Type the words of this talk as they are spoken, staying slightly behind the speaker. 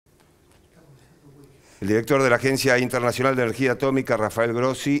El director de la Agencia Internacional de Energía Atómica, Rafael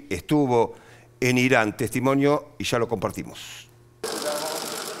Grossi, estuvo en Irán. Testimonio y ya lo compartimos.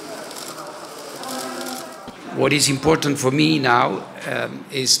 What is important for me now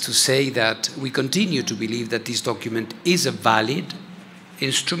is to say that we continue to believe that this document is a valid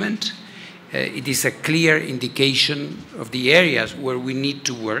instrument. It is a clear indication of the areas where we need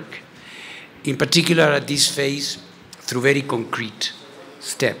to work, in particular at this phase, through very concrete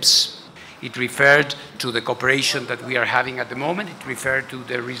steps. It referred to the cooperation that we are having at the moment. It referred to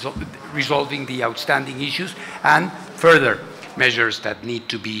the resolving the outstanding issues and further measures that need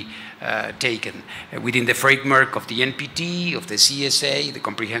to be taken within the framework of the NPT, of the CSA, the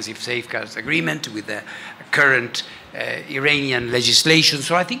Comprehensive Safeguards Agreement, with the current Iranian legislation.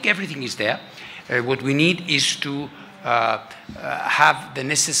 So I think everything is there. What we need is to have the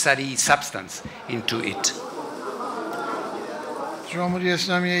necessary substance into it. جمهوری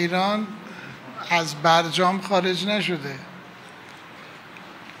اسلامی ایران از برجام خارج نشده.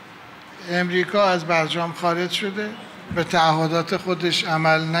 امریکا از برجام خارج شده، به تعهدات خودش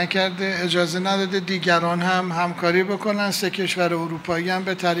عمل نکرده، اجازه نداده دیگران هم همکاری بکنن. 3 کشور اروپایی هم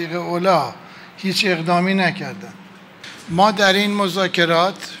به طریق اولا هیچ اقدامی نکردن. ما در این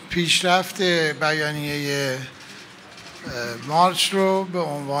مذاکرات پیشرفت بیانیه مارچ رو به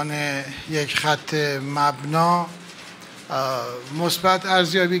عنوان یک خط مبنا مثبت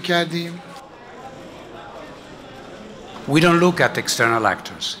ارزیابی کردیم. We don't look at external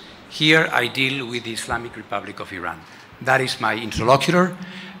actors. Here I deal with the Islamic Republic of Iran. That is my interlocutor.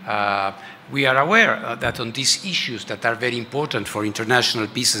 We are aware that on these issues that are very important for international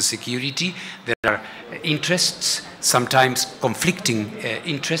peace and security, there are interests, sometimes conflicting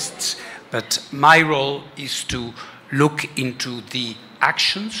interests, but my role is to look into the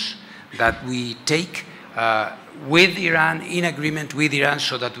actions that we take with Iran, in agreement with Iran,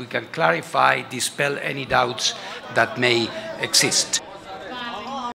 so that we can clarify, dispel any doubts that may exist.